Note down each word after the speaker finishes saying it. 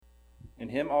In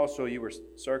him also you were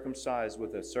circumcised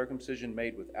with a circumcision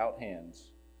made without hands,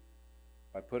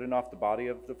 by putting off the body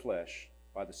of the flesh,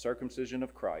 by the circumcision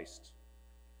of Christ,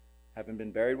 having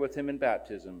been buried with him in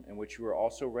baptism, in which you were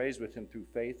also raised with him through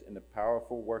faith in the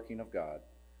powerful working of God,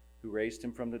 who raised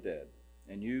him from the dead.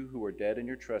 And you who were dead in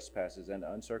your trespasses and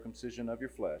uncircumcision of your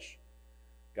flesh,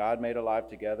 God made alive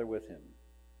together with him,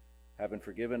 having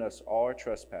forgiven us all our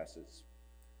trespasses,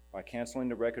 by canceling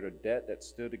the record of debt that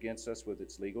stood against us with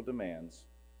its legal demands.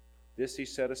 This he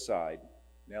set aside,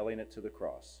 nailing it to the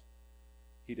cross.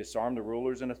 He disarmed the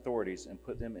rulers and authorities and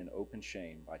put them in open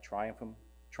shame by triumphing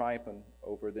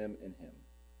over them in him.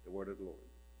 The word of the Lord.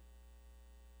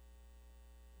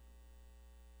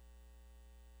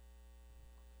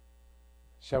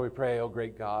 Shall we pray, O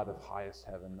great God of highest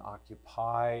heaven,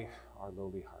 occupy our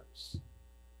lowly hearts.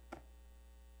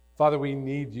 Father, we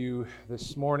need you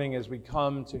this morning as we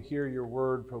come to hear your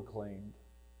word proclaimed.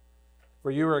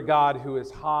 For you are a God who is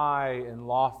high and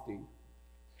lofty.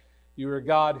 You are a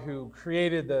God who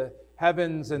created the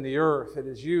heavens and the earth. It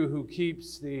is you who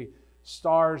keeps the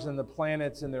stars and the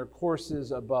planets in their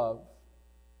courses above.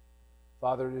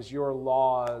 Father, it is your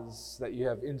laws that you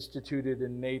have instituted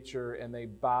in nature, and they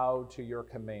bow to your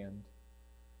command.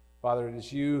 Father, it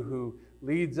is you who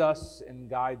leads us and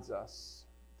guides us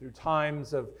through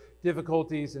times of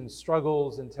difficulties and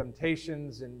struggles and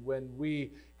temptations, and when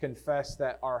we confess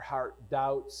that our heart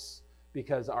doubts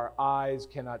because our eyes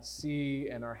cannot see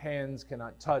and our hands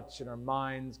cannot touch and our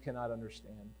minds cannot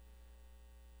understand.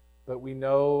 But we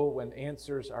know when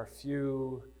answers are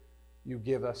few, you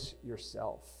give us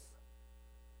yourself,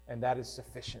 and that is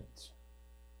sufficient.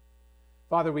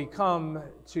 Father, we come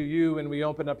to you and we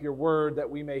open up your word that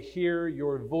we may hear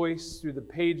your voice through the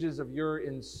pages of your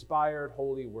inspired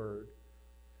holy word.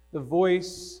 The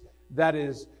voice that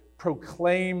is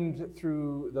proclaimed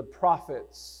through the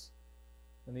prophets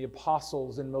and the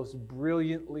apostles, and most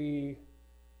brilliantly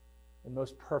and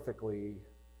most perfectly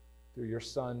through your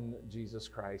Son, Jesus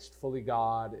Christ, fully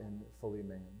God and fully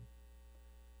man,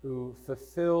 who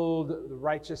fulfilled the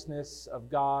righteousness of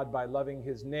God by loving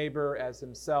his neighbor as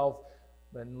himself,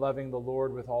 and loving the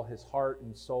Lord with all his heart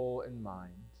and soul and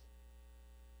mind.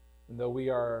 And though we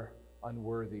are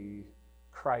unworthy,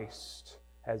 Christ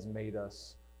has made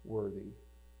us worthy.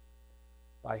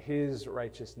 By his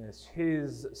righteousness,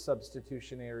 his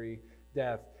substitutionary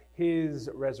death, his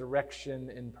resurrection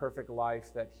in perfect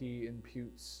life that he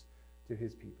imputes to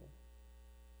his people.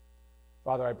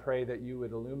 Father, I pray that you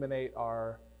would illuminate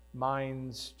our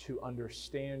minds to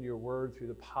understand your word through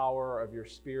the power of your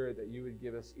Spirit, that you would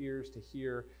give us ears to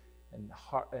hear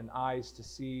and eyes to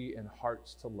see and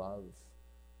hearts to love.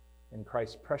 In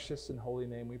Christ's precious and holy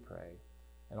name we pray.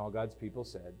 And all God's people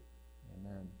said,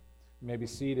 amen. You may be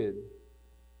seated.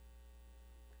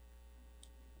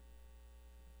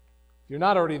 If you're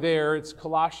not already there, it's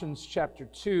Colossians chapter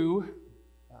 2,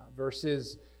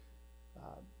 verses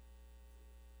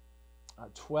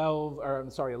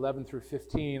 11 through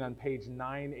 15 on page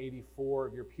 984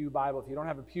 of your Pew Bible. If you don't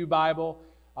have a Pew Bible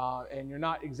and you're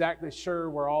not exactly sure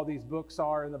where all these books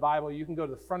are in the Bible, you can go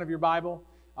to the front of your Bible.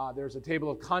 There's a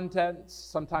table of contents.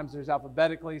 Sometimes there's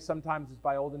alphabetically, sometimes it's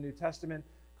by Old and New Testament.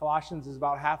 Colossians is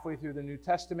about halfway through the New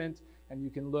Testament, and you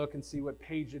can look and see what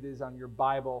page it is on your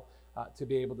Bible to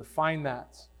be able to find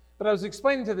that. But I was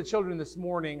explaining to the children this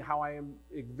morning how I am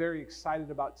very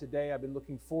excited about today. I've been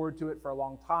looking forward to it for a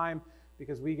long time,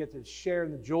 because we get to share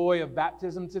in the joy of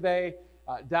baptism today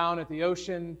down at the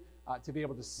ocean, to be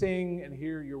able to sing and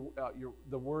hear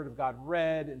the Word of God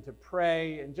read, and to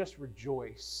pray and just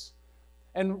rejoice.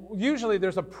 And usually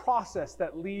there's a process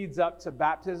that leads up to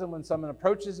baptism when someone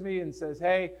approaches me and says,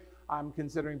 hey, I'm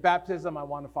considering baptism, I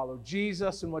want to follow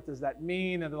Jesus, and what does that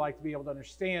mean? And I'd like to be able to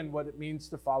understand what it means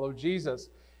to follow Jesus.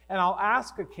 And I'll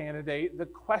ask a candidate the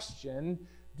question,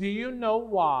 do you know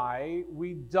why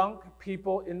we dunk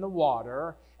people in the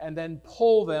water and then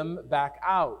pull them back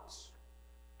out?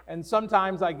 And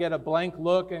sometimes I get a blank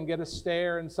look and get a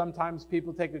stare, and sometimes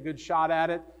people take a good shot at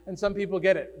it, and some people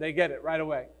get it. They get it right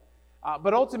away.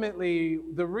 But ultimately,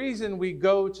 the reason we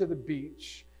go to the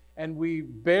beach and we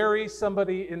bury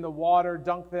somebody in the water,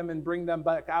 dunk them, and bring them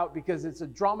back out, because it's a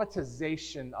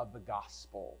dramatization of the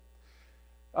gospel.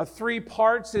 3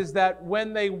 parts is that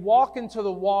when they walk into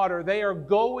the water, they are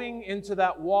going into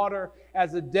that water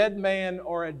as a dead man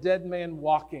or a dead man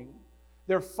walking.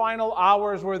 Their final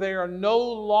hours where they are no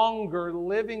longer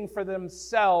living for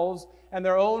themselves and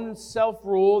their own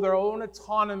self-rule, their own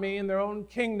autonomy, and their own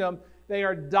kingdom. They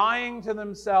are dying to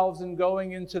themselves and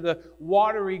going into the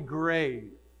watery grave.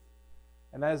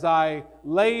 And as I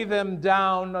lay them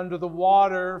down under the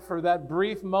water for that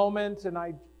brief moment, and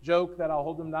I joke that I'll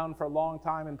hold them down for a long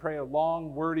time and pray a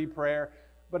long, wordy prayer,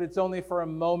 but it's only for a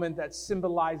moment that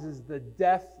symbolizes the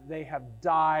death they have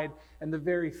died and the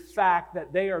very fact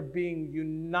that they are being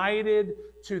united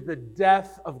to the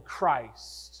death of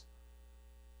Christ.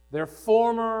 Their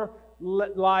former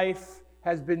life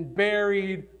has been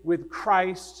buried with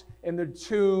Christ in the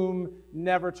tomb,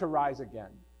 never to rise again.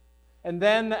 And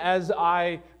then as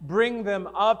I bring them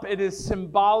up, it is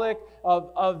symbolic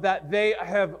of that they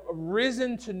have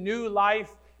risen to new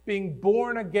life, being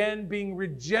born again, being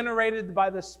regenerated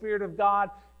by the Spirit of God.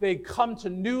 They come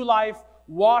to new life,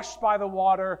 washed by the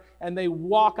water, and they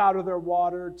walk out of their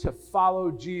water to follow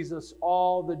Jesus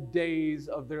all the days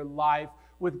of their life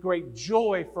with great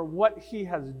joy for what He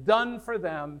has done for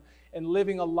them and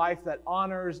living a life that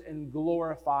honors and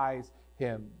glorifies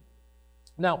Him.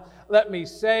 Now, let me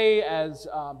say, as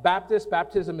Baptists,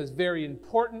 baptism is very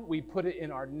important. We put it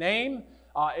in our name.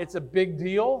 It's a big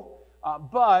deal.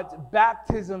 But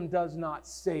baptism does not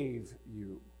save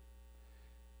you.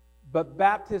 But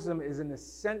baptism is an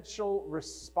essential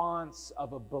response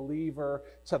of a believer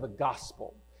to the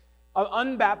gospel. An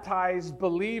unbaptized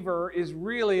believer is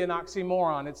really an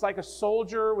oxymoron. It's like a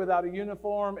soldier without a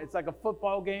uniform. It's like a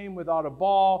football game without a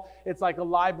ball. It's like a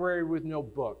library with no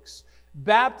books.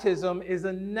 Baptism is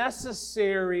a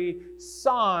necessary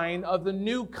sign of the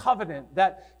new covenant,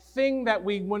 that thing that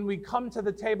when we come to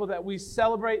the table, that we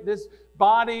celebrate. This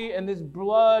body and this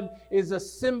blood is a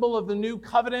symbol of the new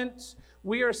covenant.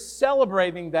 We are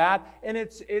celebrating that, and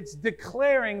it's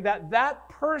declaring that that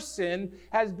person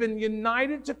has been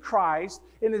united to Christ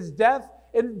in His death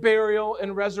and burial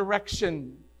and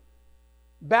resurrection.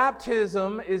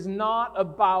 Baptism is not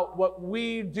about what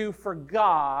we do for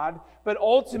God, but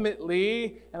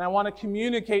ultimately, and I want to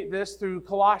communicate this through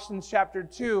Colossians chapter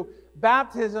 2,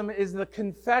 baptism is the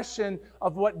confession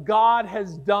of what God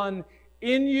has done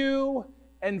in you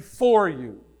and for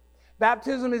you.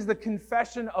 Baptism is the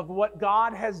confession of what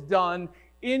God has done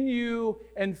in you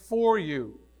and for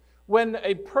you. When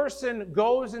a person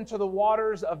goes into the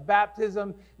waters of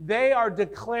baptism, they are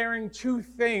declaring two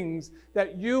things: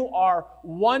 that you are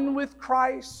one with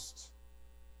Christ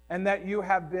and that you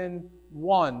have been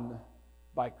won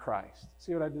by Christ.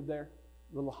 See what I did there?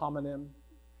 A little homonym.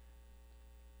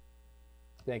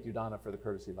 Thank you, Donna, for the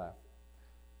courtesy laugh.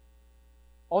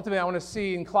 Ultimately, I want to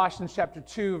see in Colossians chapter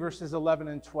 2, verses 11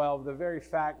 and 12, the very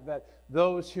fact that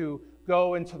those who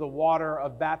go into the water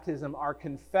of baptism are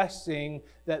confessing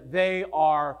that they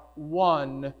are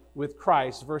one with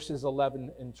Christ, verses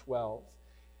 11 and 12.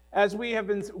 As we have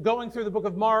been going through the book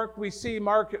of Mark, we see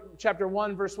Mark chapter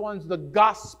 1, verse 1 is the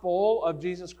gospel of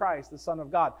Jesus Christ, the Son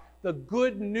of God. The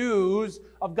good news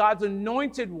of God's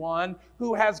anointed one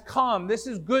who has come. This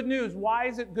is good news. Why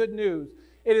is it good news?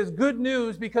 It is good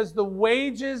news because the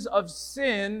wages of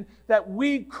sin that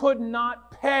we could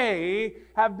not pay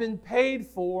have been paid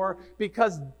for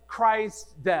because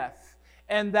Christ's death.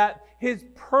 And that His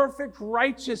perfect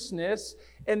righteousness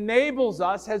enables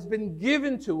us, has been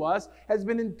given to us, has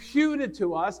been imputed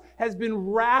to us, has been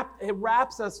it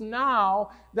wraps us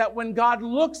now, that when God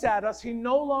looks at us, He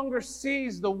no longer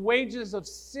sees the wages of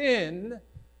sin,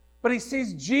 but He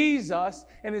sees Jesus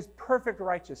and His perfect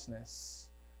righteousness.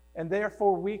 And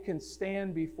therefore we can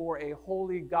stand before a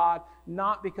holy God,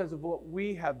 not because of what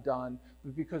we have done,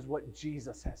 but because what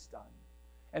Jesus has done.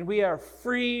 And we are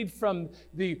freed from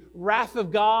the wrath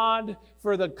of God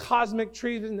for the cosmic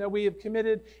treason that we have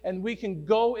committed. And we can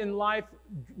go in life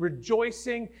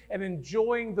rejoicing and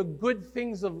enjoying the good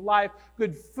things of life,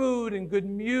 good food and good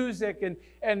music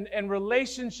and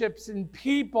relationships and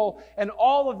people and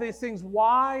all of these things.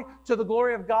 Why? To the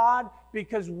glory of God.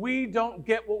 Because we don't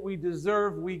get what we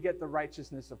deserve. We get the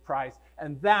righteousness of Christ.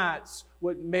 And that's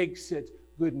what makes it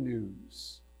good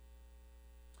news.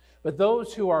 But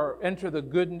those who enter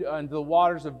the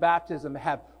waters of baptism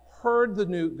have heard the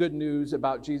good news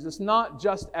about Jesus, not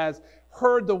just as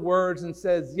heard the words and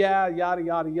says, yeah, yada,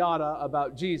 yada, yada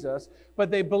about Jesus,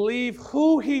 but they believe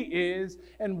who He is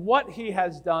and what He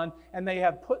has done, and they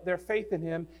have put their faith in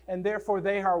Him, and therefore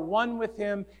they are one with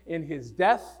Him in His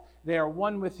death, they are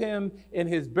one with Him in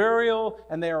His burial,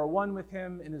 and they are one with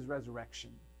Him in His resurrection.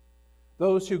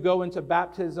 Those who go into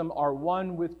baptism are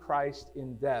one with Christ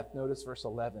in death. Notice verse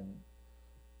 11.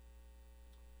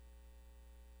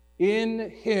 In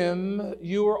Him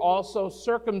you are also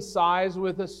circumcised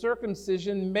with a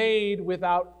circumcision made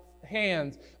without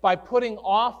hands, by putting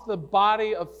off the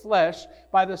body of flesh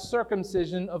by the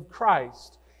circumcision of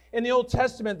Christ, In the Old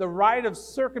Testament, the rite of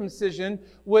circumcision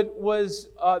was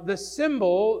the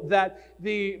symbol that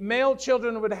the male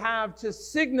children would have to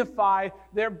signify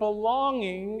their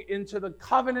belonging into the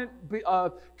covenant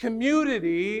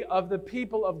community of the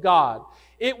people of God.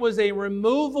 It was a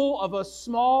removal of a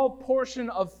small portion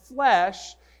of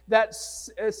flesh that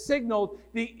signaled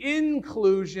the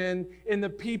inclusion in the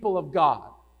people of God.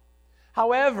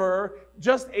 However,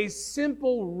 just a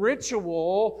simple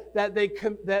ritual that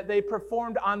they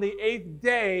performed on the 8th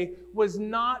day was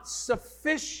not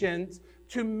sufficient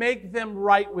to make them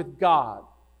right with God.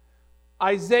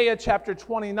 Isaiah chapter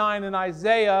 29, and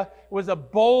Isaiah was a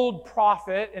bold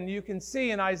prophet, and you can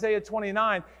see in Isaiah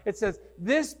 29, it says,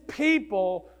 "This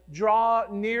people draw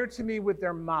near to me with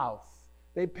their mouth."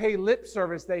 They pay lip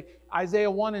service.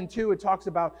 Isaiah 1 and 2, it talks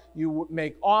about you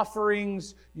make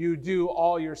offerings, you do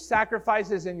all your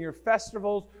sacrifices and your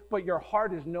festivals, but your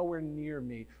heart is nowhere near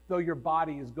me, though your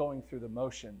body is going through the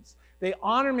motions. They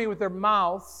honor me with their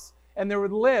mouths and their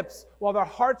lips, while their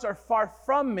hearts are far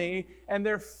from me, and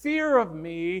their fear of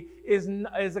me is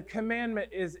a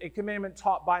commandment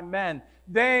taught by men.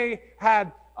 They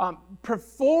had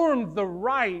performed the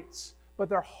rites, but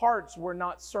their hearts were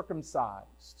not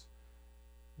circumcised.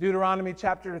 Deuteronomy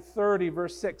chapter 30,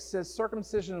 verse 6 says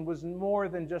circumcision was more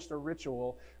than just a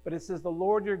ritual, but it says the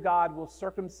Lord your God will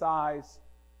circumcise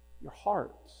your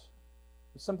heart.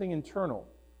 There's something internal,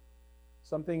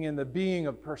 something in the being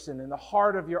of person, in the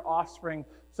heart of your offspring,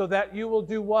 so that you will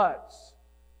do what?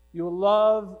 You will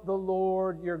love the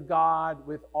Lord your God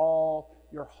with all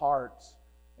your heart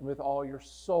and with all your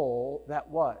soul. That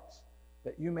what?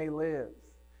 That you may live.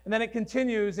 And then it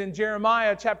continues in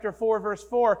Jeremiah chapter 4, verse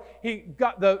 4.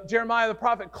 Jeremiah the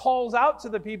prophet calls out to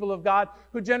the people of God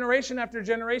who generation after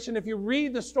generation, if you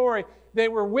read the story, they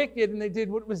were wicked and they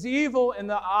did what was evil in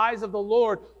the eyes of the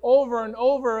Lord over and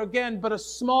over again. But a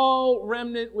small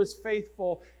remnant was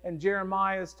faithful. In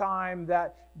Jeremiah's time,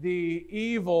 that the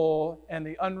evil and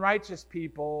the unrighteous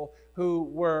people who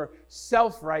were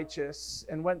self-righteous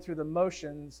and went through the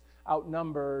motions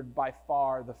outnumbered by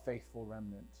far the faithful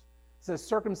remnant. It says,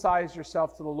 circumcise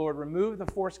yourself to the Lord. Remove the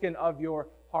foreskin of your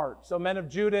heart. So men of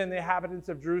Judah and the inhabitants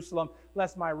of Jerusalem,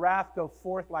 lest my wrath go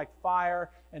forth like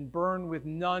fire and burn with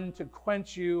none to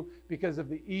quench you because of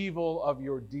the evil of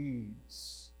your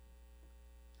deeds.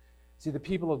 See, the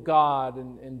people of God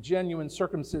and genuine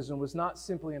circumcision was not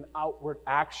simply an outward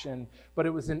action, but it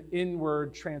was an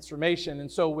inward transformation.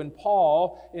 And so when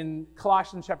Paul, in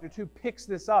Colossians chapter 2, picks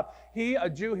this up, he, a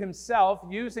Jew himself,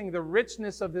 using the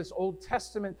richness of this Old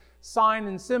Testament sign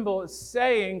and symbol, is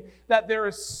saying that there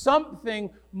is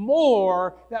something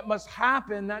more that must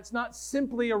happen. That's not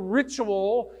simply a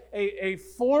ritual, a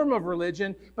form of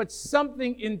religion, but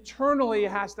something internally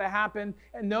has to happen.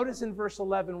 And notice in verse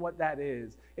 11 what that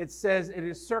is. It says it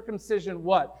is circumcision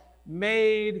what?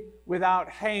 Made without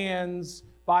hands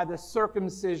by the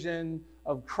circumcision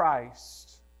of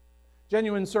Christ.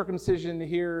 Genuine circumcision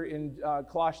here in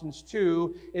Colossians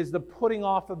 2 is the putting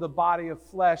off of the body of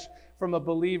flesh from a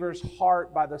believer's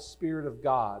heart by the Spirit of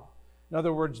God. In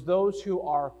other words, those who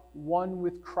are one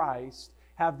with Christ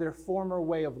have their former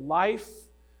way of life,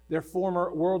 their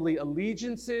former worldly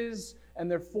allegiances, and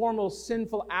their former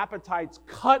sinful appetites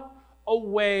cut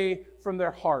away from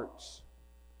their hearts.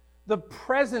 The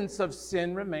presence of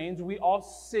sin remains. We all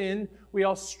sin. We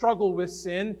all struggle with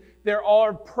sin.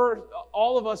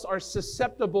 All of us are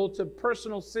susceptible to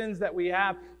personal sins that we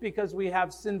have because we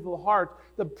have sinful hearts.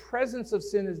 The presence of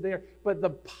sin is there, but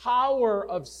the power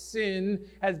of sin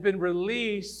has been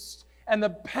released, and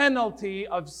the penalty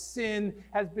of sin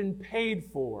has been paid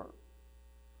for.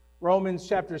 Romans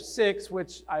chapter 6,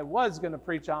 which I was going to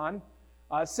preach on,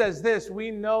 says this: we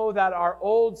know that our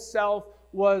old self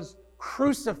was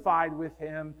crucified with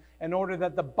him in order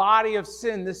that the body of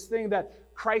sin, this thing that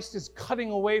Christ is cutting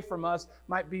away from us,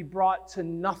 might be brought to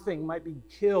nothing, might be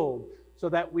killed, so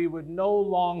that we would no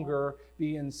longer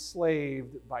be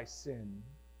enslaved by sin.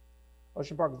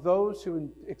 Ocean Park, those who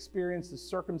experience the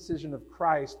circumcision of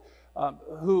Christ,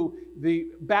 who the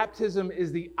baptism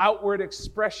is the outward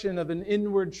expression of an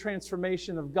inward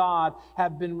transformation of God,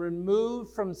 have been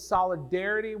removed from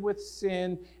solidarity with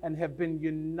sin and have been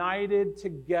united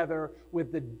together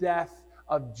with the death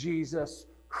of Jesus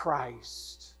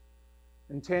Christ.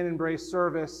 In Tan Embrace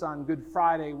service on Good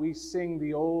Friday, we sing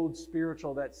the old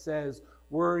spiritual that says,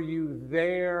 "Were you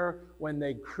there when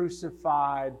they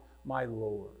crucified my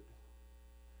Lord?"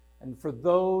 And for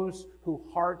those whose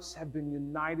hearts have been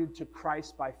united to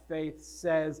Christ by faith,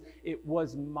 says, it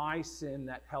was my sin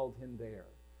that held him there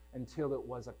until it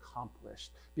was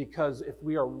accomplished. Because if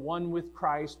we are one with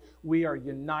Christ, we are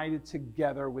united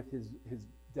together with his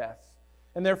death.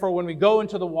 And therefore, when we go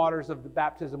into the waters of the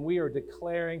baptism, we are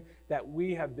declaring that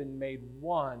we have been made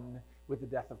one with the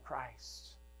death of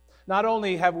Christ. Not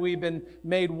only have we been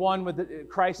made one with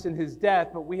Christ in his death,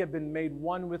 but we have been made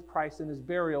one with Christ in his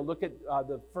burial. Look at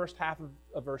the first half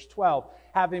of verse 12.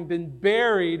 Having been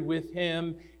buried with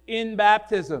him in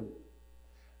baptism.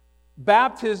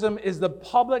 Baptism is the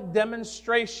public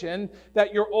demonstration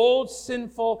that your old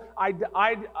sinful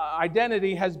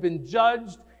identity has been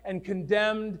judged and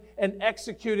condemned and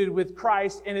executed with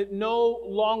Christ, and it no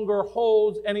longer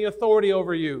holds any authority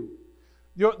over you.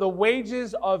 The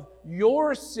wages of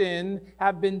your sin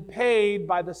have been paid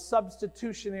by the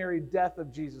substitutionary death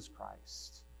of Jesus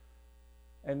Christ.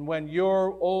 And when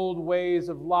your old ways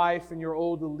of life and your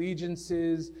old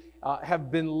allegiances have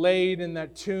been laid in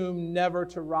that tomb, never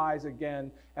to rise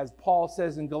again, as Paul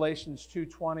says in Galatians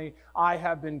 2:20, I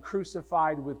have been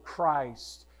crucified with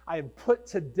Christ. I have put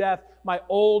to death my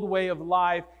old way of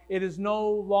life. It is no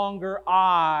longer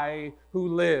I who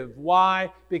live.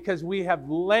 Why? Because we have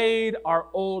laid our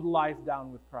old life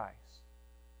down with Christ.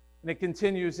 And it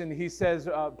continues, and he says,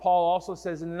 Paul also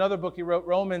says in another book he wrote,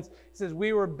 Romans, he says,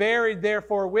 we were buried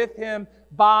therefore with him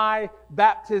by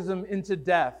baptism into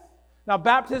death. Now,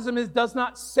 baptism does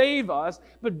not save us,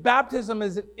 but baptism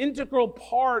is an integral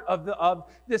part of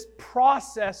this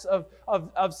process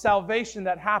of salvation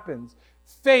that happens.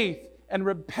 Faith and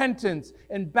repentance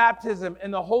and baptism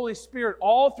and the Holy Spirit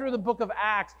all through the book of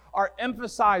Acts are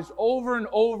emphasized over and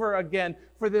over again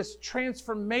for this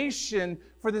transformation,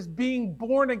 for this being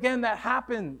born again that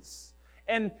happens.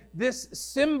 And this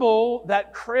symbol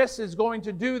that Chris is going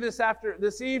to do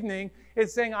this evening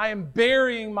is saying, I am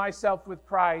burying myself with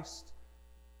Christ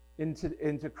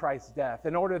into Christ's death,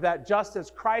 in order that just as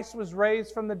Christ was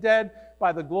raised from the dead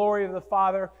by the glory of the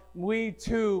Father, we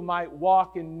too might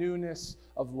walk in newness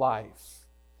of life.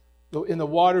 In the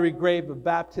watery grave of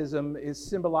baptism, it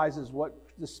symbolizes what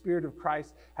the Spirit of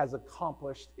Christ has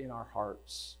accomplished in our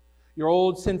hearts. Your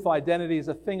old sinful identity is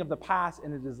a thing of the past,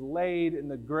 and it is laid in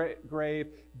the grave,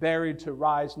 buried to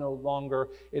rise no longer.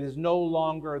 It is no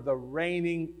longer the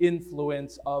reigning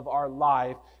influence of our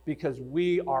life, because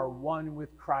we are one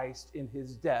with Christ in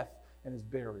his death and his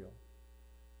burial.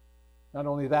 Not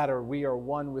only that, we are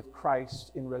one with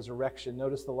Christ in resurrection.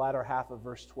 Notice the latter half of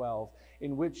verse 12,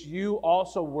 in which you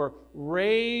also were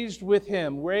raised with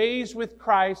him, raised with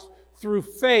Christ through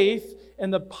faith in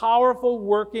the powerful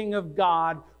working of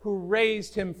God who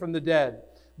raised him from the dead.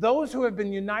 Those who have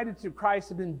been united to Christ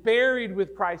have been buried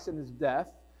with Christ in his death,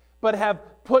 but have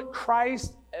put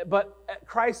Christ's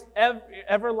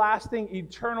everlasting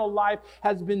eternal life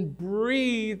has been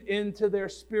breathed into their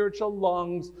spiritual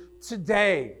lungs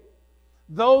today.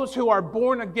 Those who are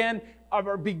born again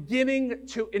are beginning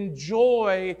to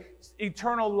enjoy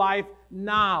eternal life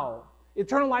now.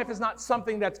 Eternal life is not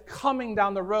something that's coming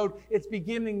down the road. It's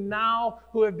beginning now.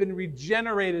 Who have been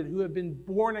regenerated, who have been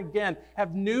born again,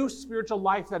 have new spiritual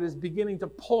life that is beginning to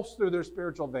pulse through their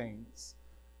spiritual veins.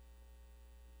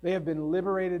 They have been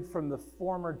liberated from the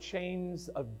former chains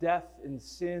of death and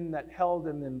sin that held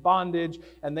them in bondage,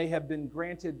 and they have been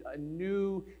granted a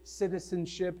new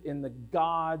citizenship in the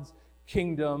God's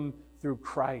kingdom through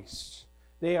Christ.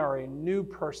 They are a new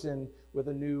person with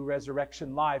a new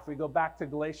resurrection life. We go back to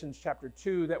Galatians chapter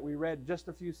 2 that we read just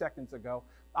a few seconds ago.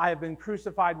 I have been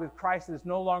crucified with Christ. It is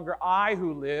no longer I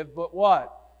who live, but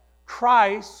what?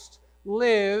 Christ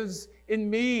lives in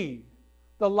me.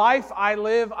 The life I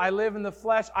live in the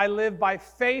flesh. I live by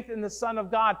faith in the Son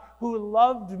of God who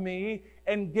loved me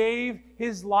and gave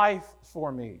his life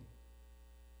for me.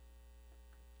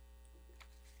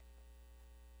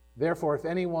 Therefore, if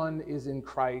anyone is in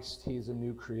Christ, he is a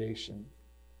new creation.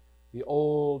 The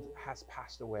old has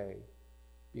passed away.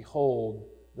 Behold,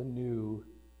 the new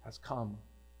has come.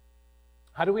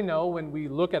 How do we know when we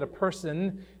look at a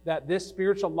person that this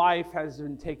spiritual life has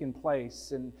been taken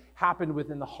place and happened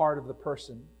within the heart of the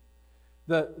person?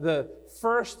 The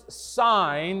first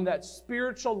sign that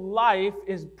spiritual life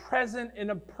is present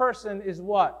in a person is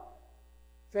what?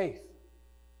 Faith.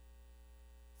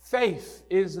 Faith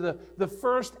is the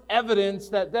first evidence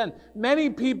that then many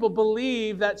people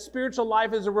believe that spiritual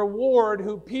life is a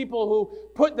reward people who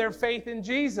put their faith in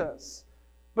Jesus.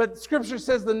 But Scripture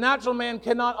says the natural man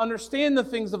cannot understand the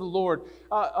things of the Lord.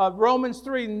 Romans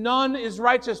 3, none is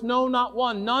righteous, no, not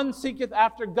one. None seeketh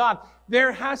after God.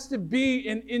 There has to be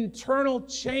an internal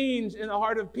change in the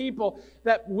heart of people,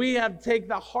 that we have taken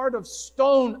the heart of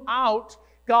stone out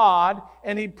God,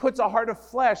 and he puts a heart of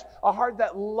flesh, a heart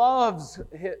that loves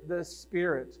the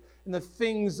Spirit and the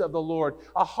things of the Lord,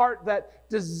 a heart that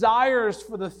desires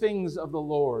for the things of the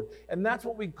Lord. And that's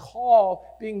what we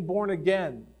call being born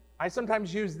again. I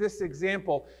sometimes use this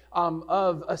example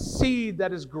of a seed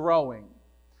that is growing.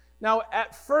 Now,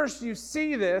 at first you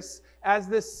see this as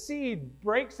this seed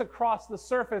breaks across the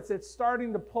surface. It's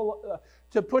starting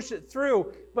to push it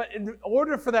through. But in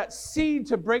order for that seed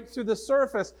to break through the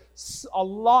surface, a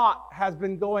lot has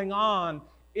been going on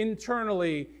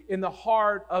internally in the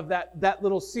heart of that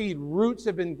little seed. Roots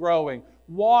have been growing.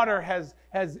 Water has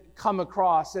come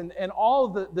across, and all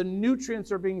of the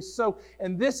nutrients are being soaked,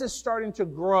 and this is starting to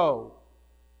grow.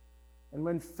 And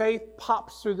when faith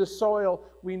pops through the soil,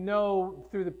 we know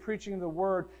through the preaching of the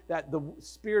word that the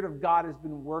Spirit of God has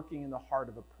been working in the heart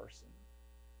of a person.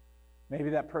 Maybe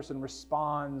that person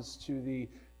responds to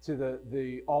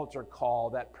the altar call.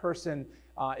 That person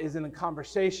is in a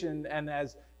conversation, and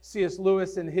as C.S.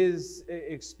 Lewis, in his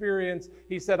experience,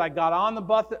 he said, I got on the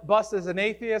bus as an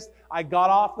atheist, I got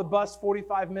off the bus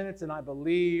 45 minutes, and I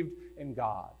believed in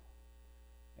God.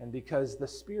 And because the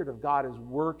Spirit of God is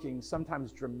working,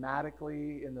 sometimes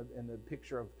dramatically in the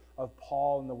picture of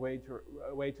Paul in the way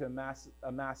to Emmaus,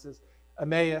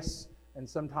 and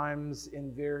sometimes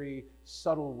in very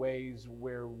subtle ways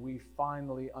where we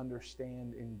finally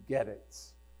understand and get it.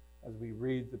 As we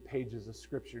read the pages of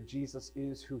Scripture, Jesus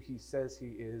is who he says he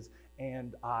is,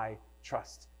 and I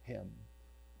trust him.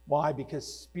 Why?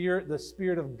 Because the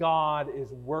Spirit of God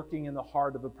is working in the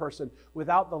heart of a person.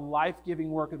 Without the life-giving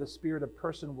work of the Spirit, a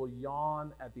person will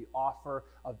yawn at the offer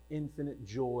of infinite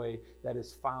joy that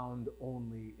is found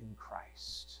only in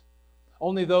Christ.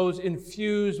 Only those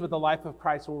infused with the life of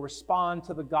Christ will respond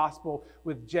to the gospel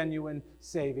with genuine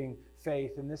saving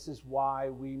faith. And this is why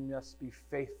we must be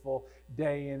faithful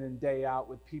day in and day out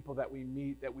with people that we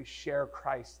meet, that we share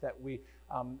Christ, that we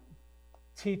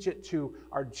teach it to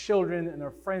our children and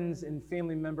our friends and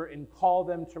family member, and call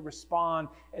them to respond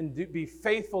and be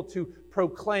faithful to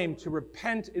proclaim, to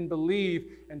repent and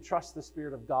believe, and trust the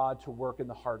Spirit of God to work in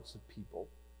the hearts of people.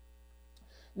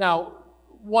 Now,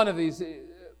 one of these,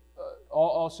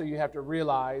 also you have to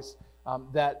realize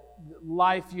that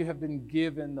life you have been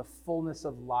given the fullness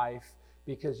of life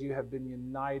because you have been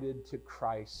united to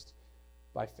Christ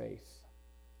by faith.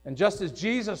 And just as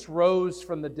Jesus rose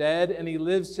from the dead and he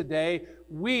lives today,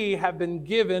 we have been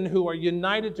given, who are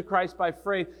united to Christ by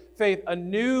faith, a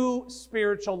new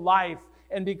spiritual life.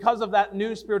 And because of that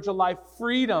new spiritual life,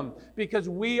 freedom, because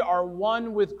we are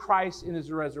one with Christ in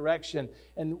his resurrection.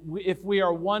 And if we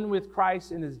are one with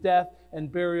Christ in his death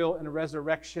and burial and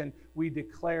resurrection, we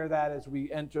declare that as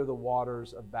we enter the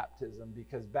waters of baptism,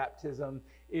 because baptism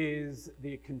is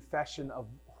the confession of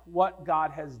what God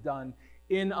has done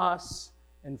in us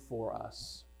and for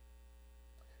us.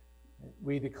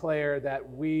 We declare that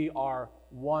we are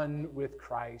one with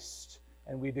Christ,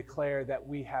 and we declare that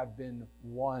we have been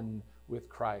one with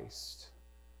Christ.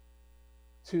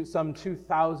 Some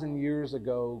 2,000 years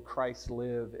ago, Christ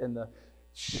lived, and the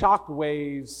shock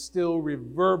waves still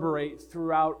reverberate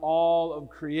throughout all of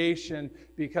creation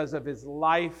because of his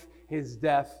life, his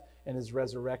death, and his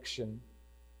resurrection.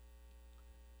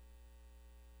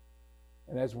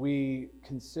 And as we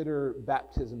consider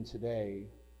baptism today,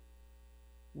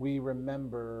 we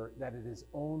remember that it is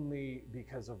only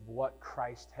because of what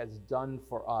Christ has done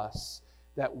for us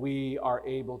that we are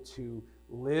able to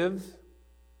live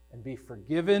and be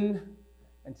forgiven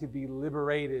and to be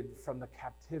liberated from the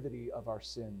captivity of our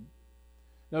sin.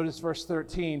 Notice verse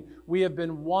 13. We have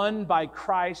been won by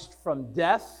Christ from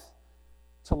death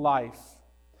to life.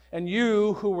 And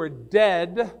you who were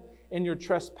dead in your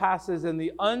trespasses and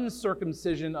the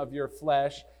uncircumcision of your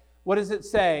flesh, what does it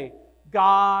say?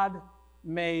 God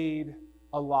made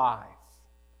alive,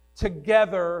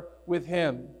 together with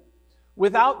him.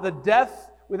 Without the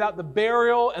death, without the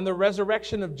burial and the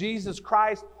resurrection of Jesus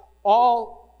Christ,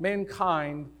 all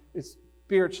mankind is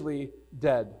spiritually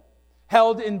dead.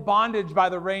 Held in bondage by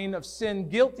the reign of sin,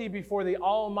 guilty before the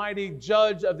almighty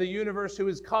judge of the universe who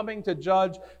is coming to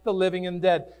judge the living and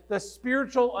dead. The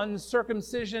spiritual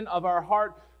uncircumcision of our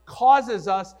heart causes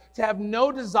us to have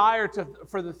no desire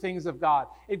for the things of God.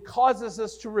 It causes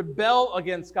us to rebel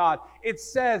against God. It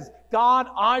says, God,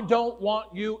 I don't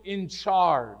want you in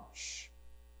charge.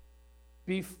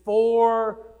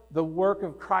 Before the work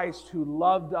of Christ, who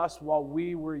loved us while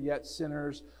we were yet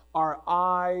sinners, our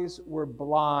eyes were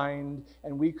blind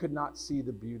and we could not see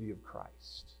the beauty of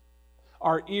Christ.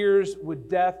 Our ears were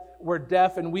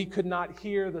deaf and we could not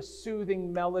hear the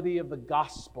soothing melody of the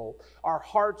gospel. Our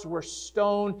hearts were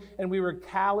stone and we were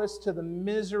callous to the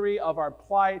misery of our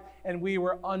plight, and we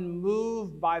were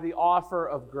unmoved by the offer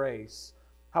of grace.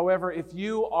 However, if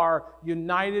you are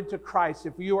united to Christ,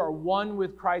 if you are one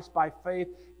with Christ by faith,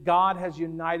 God has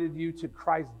united you to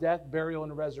Christ's death, burial,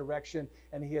 and resurrection,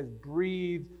 and he has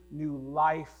breathed new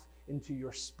life into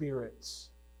your spirits.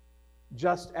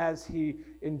 Just as he,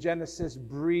 in Genesis,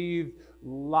 breathed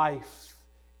life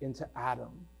into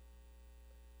Adam.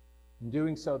 In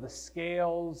doing so, the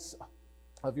scales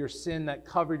of your sin that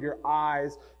covered your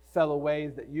eyes fell away,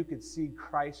 that you could see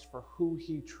Christ for who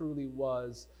he truly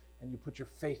was, and you put your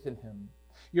faith in him.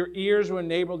 Your ears were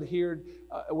enabled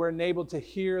to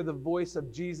hear the voice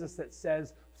of Jesus that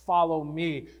says, "Follow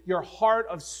me." Your heart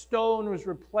of stone was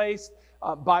replaced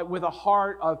with a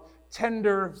heart of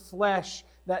tender flesh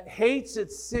that hates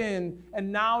its sin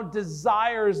and now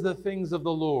desires the things of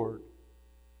the Lord.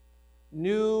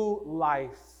 New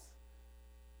life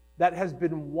that has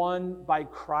been won by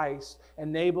Christ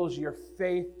enables your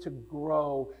faith to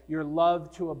grow, your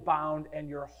love to abound, and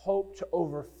your hope to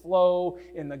overflow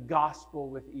in the gospel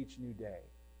with each new day.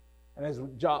 And as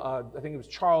I think it was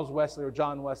Charles Wesley or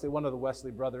John Wesley, one of the Wesley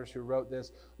brothers, who wrote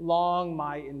this, "Long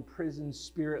my imprisoned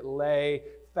spirit lay,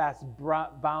 fast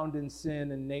bound in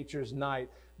sin in nature's night.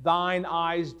 Thine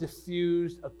eyes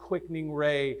diffused a quickening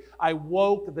ray. I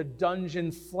woke, the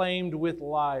dungeon flamed with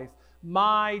life.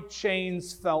 My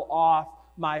chains fell off,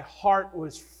 my heart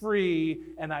was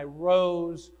free, and I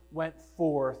rose, went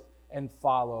forth, and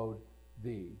followed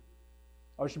thee."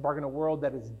 Ocean Park, in a world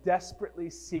that is desperately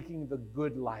seeking the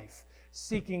good life,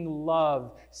 seeking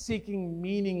love, seeking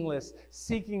meaningless,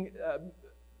 seeking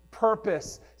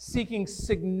purpose, seeking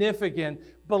significant,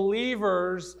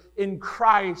 believers in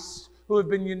Christ who have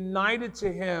been united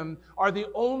to him are the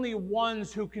only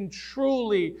ones who can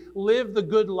truly live the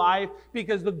good life,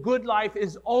 because the good life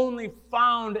is only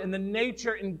found in the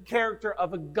nature and character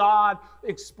of a God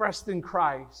expressed in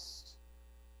Christ.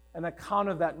 On account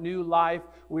of that new life,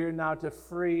 we are now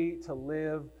free to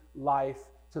live life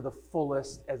to the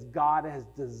fullest as God has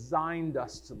designed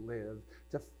us to live,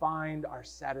 to find our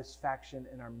satisfaction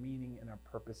and our meaning and our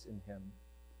purpose in him.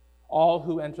 All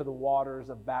who enter the waters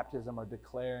of baptism are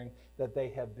declaring that they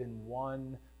have been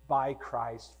won by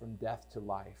Christ from death to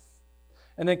life.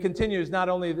 And then continues, not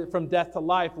only from death to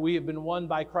life, we have been won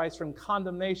by Christ from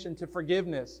condemnation to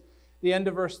forgiveness. The end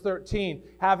of verse 13,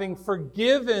 having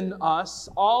forgiven us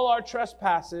all our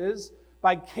trespasses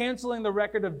by canceling the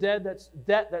record of debt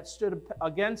that stood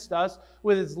against us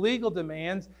with its legal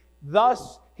demands,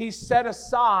 thus he set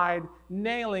aside,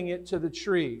 nailing it to the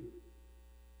tree.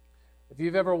 If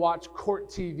you've ever watched Court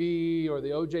TV or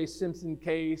the O.J. Simpson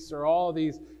case or all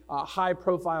these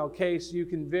high-profile cases, you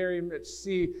can very much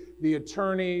see the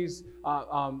attorneys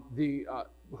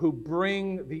who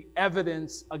bring the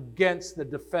evidence against the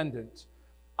defendant.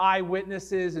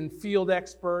 Eyewitnesses and field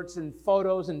experts and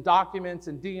photos and documents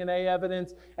and DNA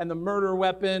evidence and the murder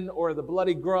weapon or the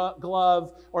bloody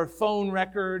glove or phone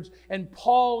records. And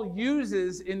Paul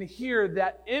uses in here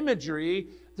that imagery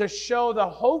to show the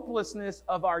hopelessness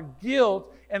of our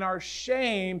guilt and our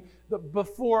shame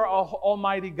before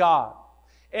Almighty God.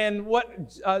 And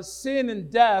what sin and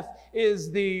death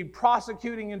is the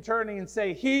prosecuting attorney and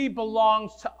say, he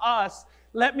belongs to us.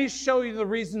 Let me show you the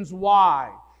reasons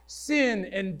why. Sin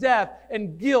and death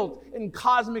and guilt and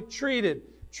cosmic treason.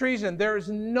 There is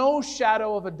no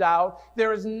shadow of a doubt.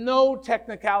 There is no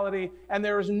technicality, and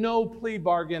there is no plea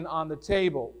bargain on the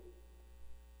table.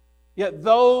 Yet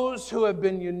those who have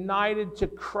been united to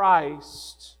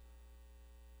Christ,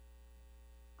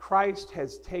 Christ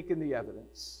has taken the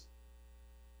evidence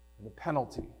and the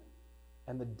penalty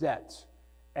and the debt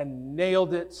and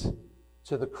nailed it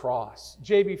to the cross.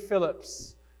 J.B.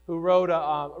 Phillips, who wrote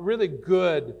a really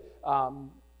good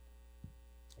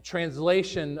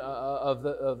translation of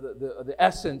the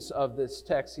essence of this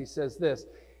text, he says this: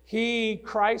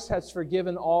 Christ has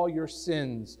forgiven all your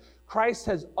sins. Christ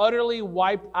has utterly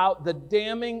wiped out the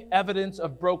damning evidence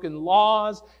of broken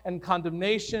laws and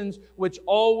condemnations which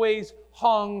always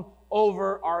hung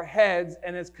over our heads,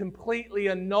 and has completely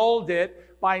annulled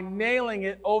it by nailing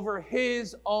it over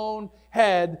his own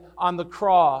head on the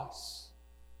cross.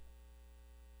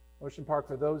 Ocean Park,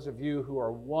 for those of you who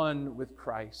are one with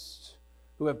Christ,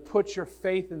 who have put your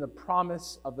faith in the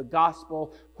promise of the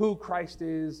gospel, who Christ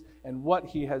is and what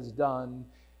he has done,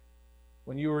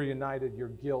 when you were united, your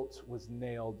guilt was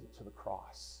nailed to the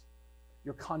cross.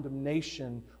 Your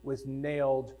condemnation was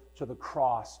nailed to the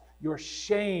cross. Your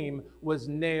shame was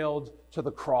nailed to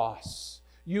the cross.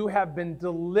 You have been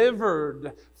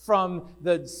delivered from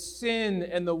the sin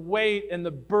and the weight and the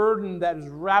burden that is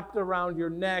wrapped around your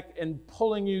neck and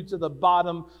pulling you to the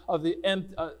bottom of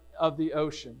the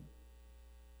ocean.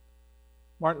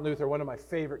 Martin Luther, one of my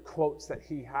favorite quotes that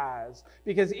he has,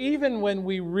 because even when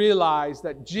we realize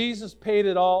that Jesus paid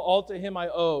it all to him I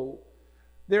owe,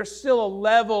 there's still a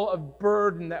level of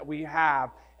burden that we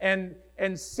have. And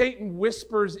and Satan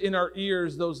whispers in our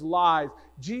ears those lies.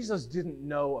 Jesus didn't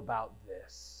know about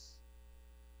this.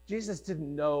 Jesus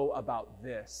didn't know about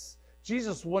this.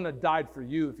 Jesus wouldn't have died for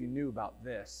you if he knew about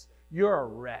this. You're a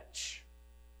wretch.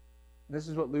 This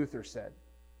is what Luther said.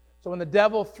 So when the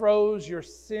devil throws your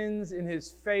sins in his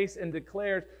face and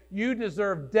declares, you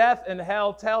deserve death and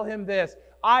hell, tell him this: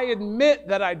 I admit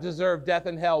that I deserve death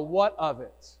and hell. What of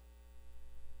it?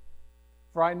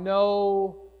 For I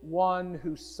know one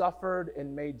who suffered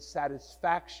and made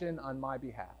satisfaction on my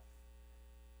behalf.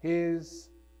 His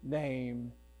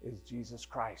name is Jesus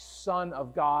Christ, Son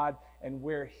of God, and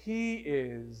where he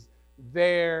is,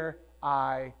 there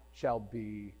I shall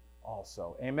be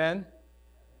also. Amen?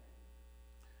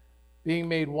 Being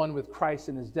made one with Christ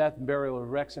in his death and burial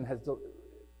and resurrection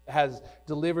has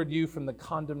delivered you from the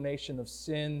condemnation of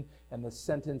sin and the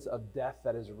sentence of death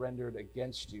that is rendered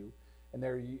against you.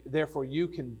 And therefore you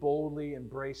can boldly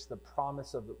embrace the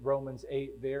promise of Romans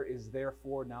 8. There is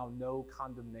therefore now no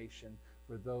condemnation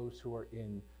for those who are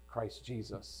in Christ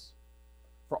Jesus.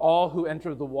 For all who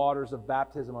enter the waters of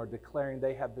baptism are declaring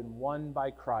they have been won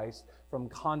by Christ from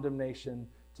condemnation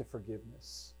to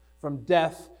forgiveness, from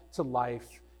death to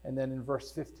life, and then in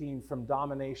verse 15, from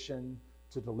domination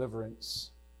to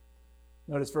deliverance.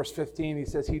 Notice verse 15, he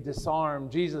says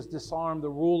Jesus disarmed the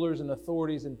rulers and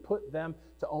authorities and put them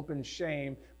to open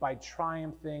shame by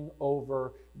triumphing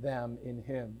over them in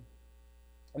him.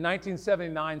 In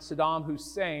 1979, Saddam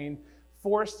Hussein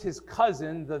forced his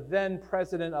cousin, the then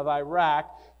president of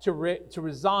Iraq, to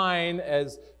resign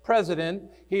as president.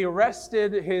 He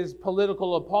arrested his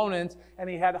political opponents, and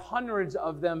he had hundreds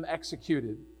of them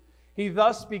executed. He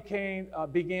thus began a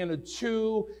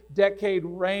 2-decade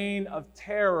reign of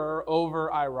terror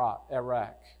over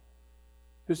Iraq.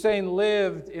 Hussein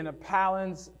lived in a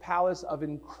palace of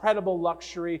incredible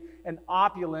luxury and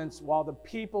opulence, while the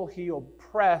people he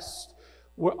oppressed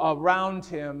around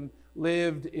him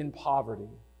lived in poverty.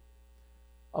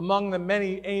 Among the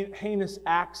many heinous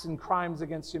acts and crimes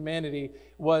against humanity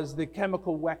was the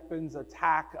chemical weapons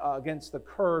attack against the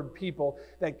Kurd people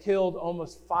that killed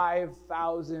almost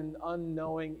 5,000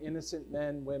 unknowing innocent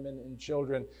men, women, and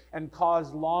children, and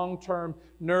caused long-term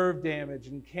nerve damage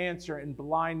and cancer and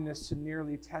blindness to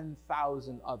nearly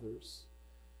 10,000 others.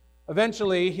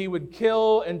 Eventually, he would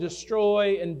kill and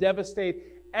destroy and devastate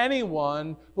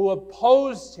anyone who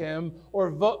opposed him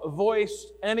or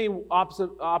voiced any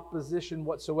opposition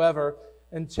whatsoever,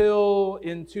 until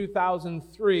in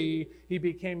 2003 he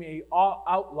became an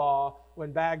outlaw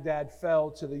when Baghdad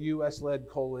fell to the U.S.-led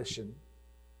coalition.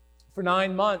 For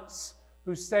 9 months,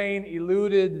 Hussein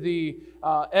eluded the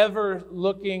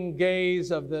ever-looking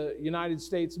gaze of the United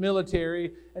States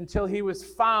military until he was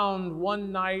found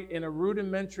one night in a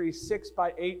rudimentary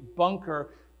 6x8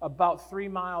 bunker about 3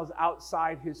 miles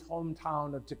outside his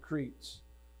hometown of Tikrit.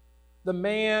 The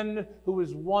man who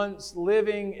was once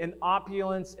living in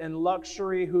opulence and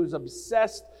luxury, who's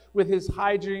obsessed with his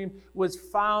hygiene, was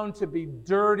found to be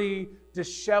dirty,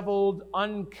 disheveled,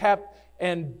 unkept,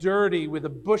 and dirty, with a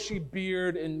bushy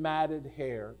beard and matted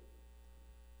hair.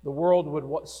 The world would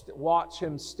watch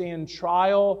him stand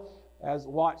trial,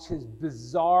 watch his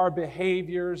bizarre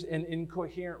behaviors and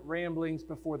incoherent ramblings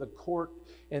before the court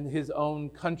in his own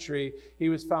country. He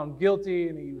was found guilty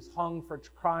and he was hung for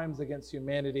crimes against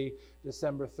humanity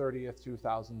December 30th,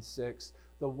 2006.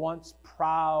 The once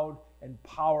proud and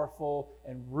powerful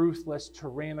and ruthless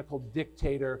tyrannical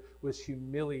dictator was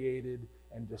humiliated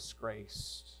and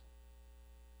disgraced.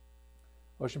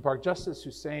 Ocean Park, just as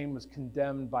Hussein was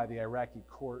condemned by the Iraqi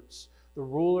courts, the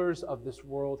rulers of this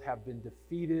world have been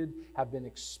defeated, have been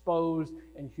exposed,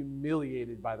 and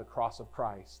humiliated by the cross of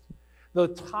Christ. The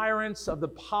tyrants of the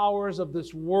powers of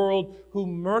this world who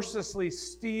mercilessly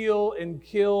steal and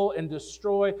kill and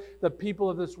destroy the people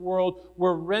of this world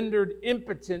were rendered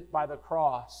impotent by the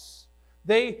cross.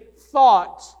 They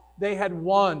thought they had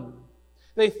won.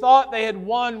 They thought they had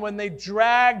won when they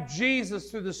dragged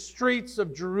Jesus through the streets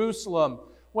of Jerusalem,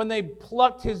 when they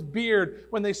plucked his beard,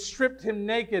 when they stripped him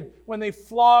naked, when they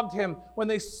flogged him, when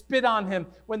they spit on him,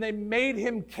 when they made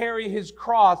him carry his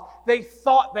cross. They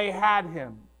thought they had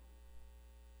him.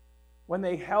 When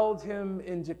they held him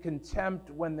into contempt,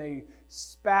 when they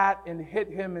spat and hit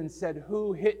him and said,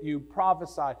 "Who hit you?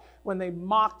 Prophesy." When they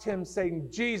mocked him, saying,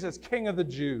 "Jesus, King of the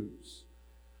Jews."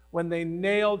 When they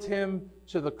nailed him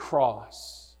to the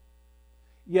cross.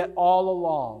 Yet all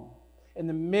along, in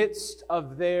the midst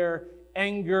of their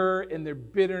anger and their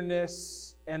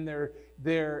bitterness and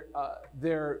their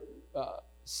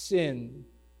sin,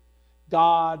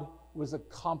 God was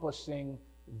accomplishing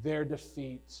their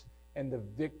defeat and the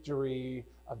victory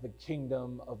of the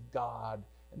kingdom of God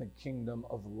in the kingdom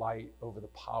of light over the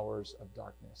powers of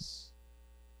darkness.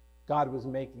 God was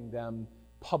making them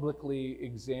publicly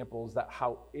examples that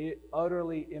how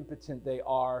utterly impotent they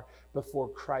are before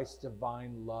Christ's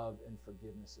divine love and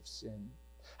forgiveness of sin.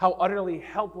 How utterly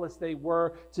helpless they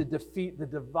were to defeat the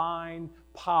divine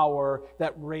power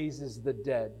that raises the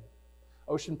dead.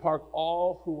 Ocean Park,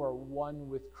 all who are one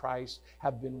with Christ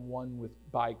have been won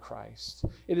by Christ.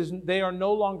 They are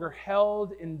no longer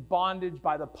held in bondage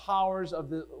by the powers of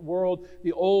the world,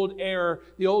 the old error,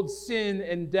 the old sin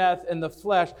and death and the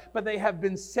flesh, but they have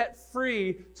been set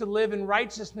free to live in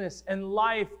righteousness and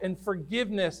life and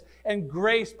forgiveness and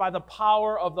grace by the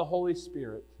power of the Holy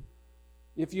Spirit.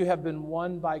 If you have been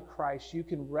won by Christ, you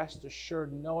can rest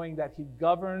assured knowing that He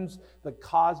governs the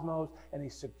cosmos and He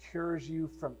secures you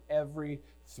from every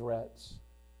threat.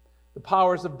 The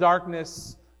powers of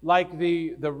darkness, like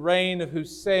the reign of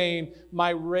Hussein,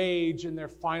 might rage in their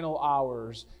final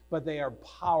hours, but they are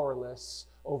powerless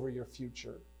over your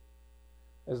future.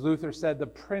 As Luther said, the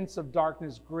prince of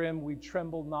darkness grim, we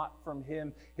tremble not from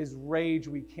him. His rage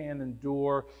we can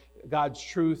endure. God's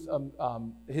truth,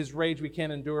 his rage we can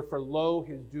endure, for lo,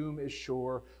 his doom is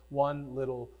sure. One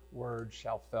little word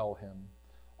shall fell him.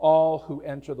 All who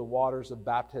enter the waters of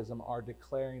baptism are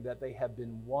declaring that they have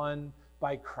been won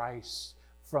by Christ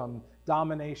from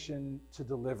domination to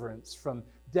deliverance, from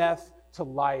death to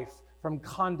life, from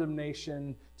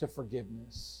condemnation to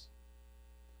forgiveness.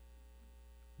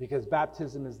 Because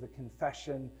baptism is the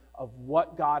confession of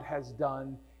what God has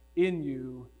done in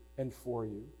you and for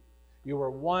you. You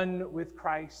are one with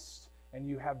Christ, and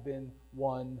you have been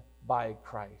won by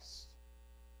Christ.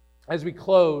 As we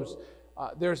close,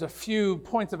 there's a few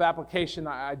points of application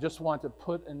I just want to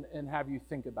put and have you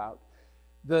think about.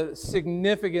 The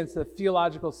significance, the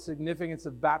theological significance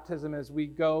of baptism as we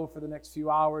go for the next few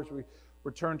hours. We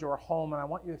return to our home, and I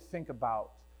want you to think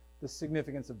about the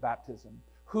significance of baptism.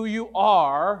 Who you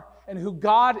are and who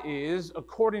God is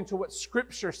according to what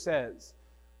Scripture says.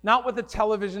 Not what the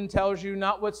television tells you,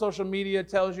 not what social media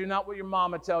tells you, not what your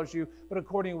mama tells you, but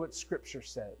according to what Scripture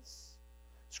says.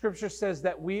 Scripture says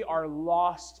that we are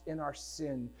lost in our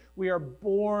sin. We are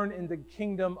born in the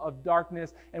kingdom of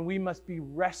darkness, and we must be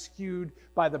rescued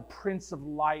by the Prince of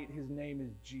Light. His name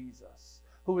is Jesus,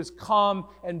 who has come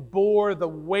and bore the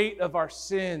weight of our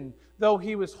sin. Though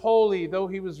He was holy, though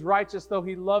He was righteous, though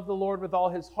He loved the Lord with all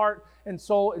His heart and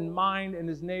soul and mind and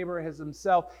His neighbor as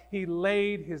Himself, He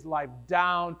laid His life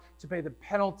down to pay the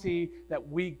penalty that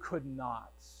we could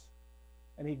not.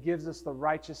 And He gives us the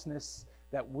righteousness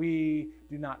that we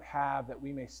do not have, that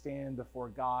we may stand before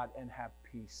God and have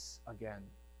peace again.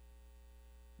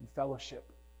 In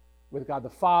fellowship with God the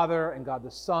Father and God the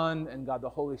Son and God the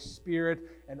Holy Spirit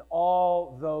and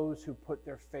all those who put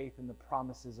their faith in the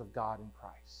promises of God in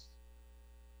Christ.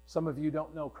 Some of you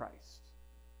don't know Christ.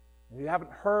 You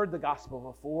haven't heard the gospel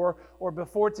before, or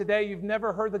before today you've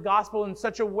never heard the gospel in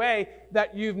such a way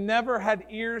that you've never had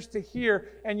ears to hear,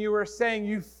 and you are saying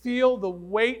you feel the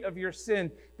weight of your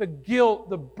sin, the guilt,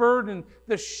 the burden,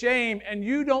 the shame, and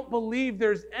you don't believe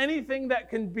there's anything that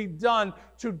can be done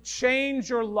to change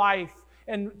your life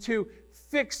and to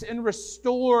fix and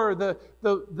restore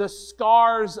the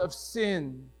scars of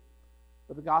sin.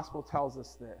 But the gospel tells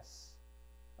us this,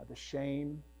 the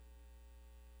shame,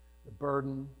 the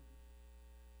burden,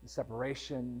 the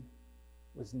separation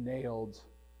was nailed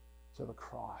to the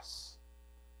cross,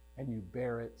 and you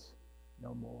bear it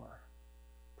no more.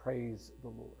 Praise the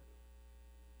Lord.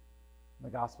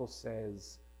 And the gospel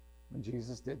says, when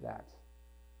Jesus did that,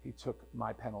 He took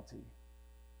my penalty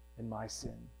and my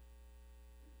sin,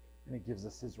 and He gives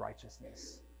us His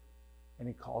righteousness, and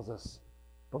He calls us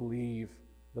believe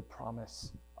the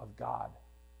promise of God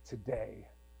today.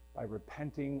 By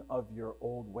repenting of your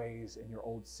old ways and your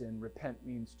old sin. Repent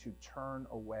means to turn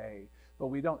away. But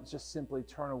we don't just simply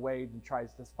turn away and try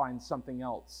to find something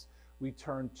else. We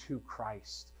turn to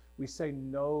Christ. We say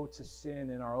no to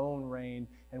sin in our own reign,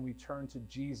 and we turn to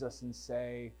Jesus and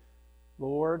say,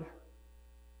 Lord,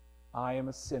 I am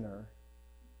a sinner.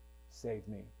 Save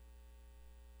me.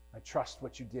 I trust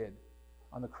what you did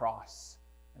on the cross,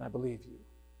 and I believe you.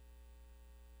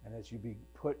 And as you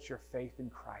put your faith in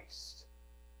Christ,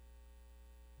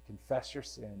 confess your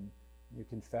sin, you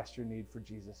confess your need for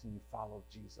Jesus, and you follow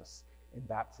Jesus in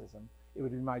baptism. It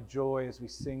would be my joy as we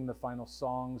sing the final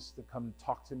songs to come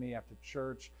talk to me after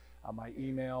church, my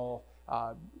email,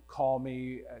 call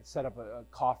me, set up a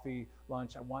coffee,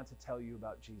 lunch. I want to tell you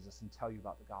about Jesus and tell you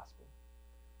about the gospel.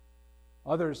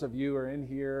 Others of you are in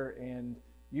here and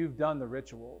you've done the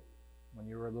ritual when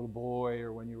you were a little boy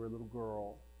or when you were a little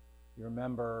girl. You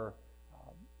remember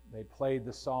they played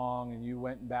the song and you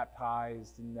went and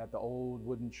baptized at the old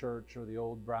wooden church or the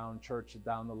old brown church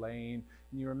down the lane,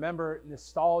 and you remember it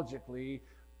nostalgically,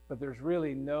 but there's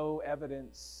really no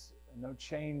evidence, no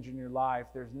change in your life.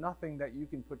 There's nothing that you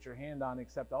can put your hand on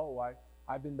except, oh,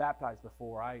 I've been baptized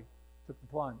before. I took the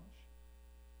plunge.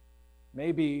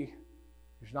 Maybe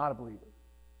you're not a believer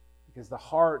because the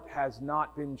heart has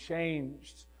not been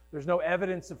changed. There's no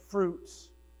evidence of fruits.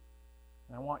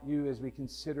 And I want you, as we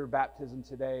consider baptism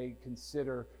today,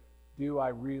 consider, do I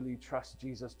really trust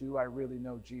Jesus? Do I really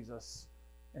know Jesus?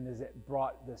 And is it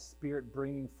brought the Spirit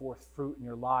bringing forth fruit in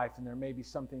your life? And there may be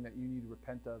something that you need to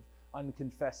repent of,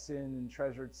 unconfessed sin and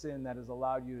treasured sin that has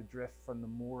allowed you to drift from the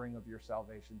mooring of your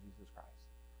salvation, Jesus Christ.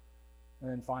 And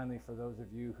then finally, for those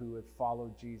of you who have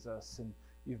followed Jesus and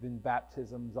you've been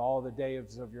baptisms all the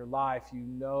days of your life, you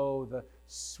know the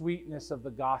sweetness of the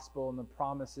gospel and the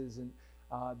promises and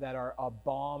that are a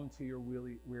balm to your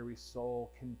weary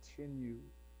soul. Continue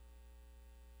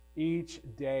each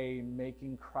day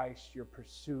making Christ your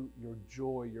pursuit, your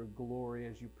joy, your glory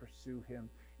as you pursue him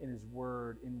in his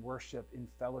word, in worship, in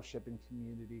fellowship, in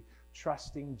community,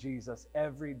 trusting Jesus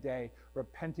every day,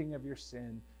 repenting of your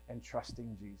sin and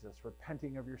trusting Jesus,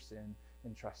 repenting of your sin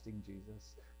and trusting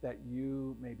Jesus, that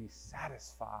you may be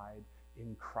satisfied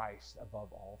in Christ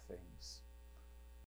above all things.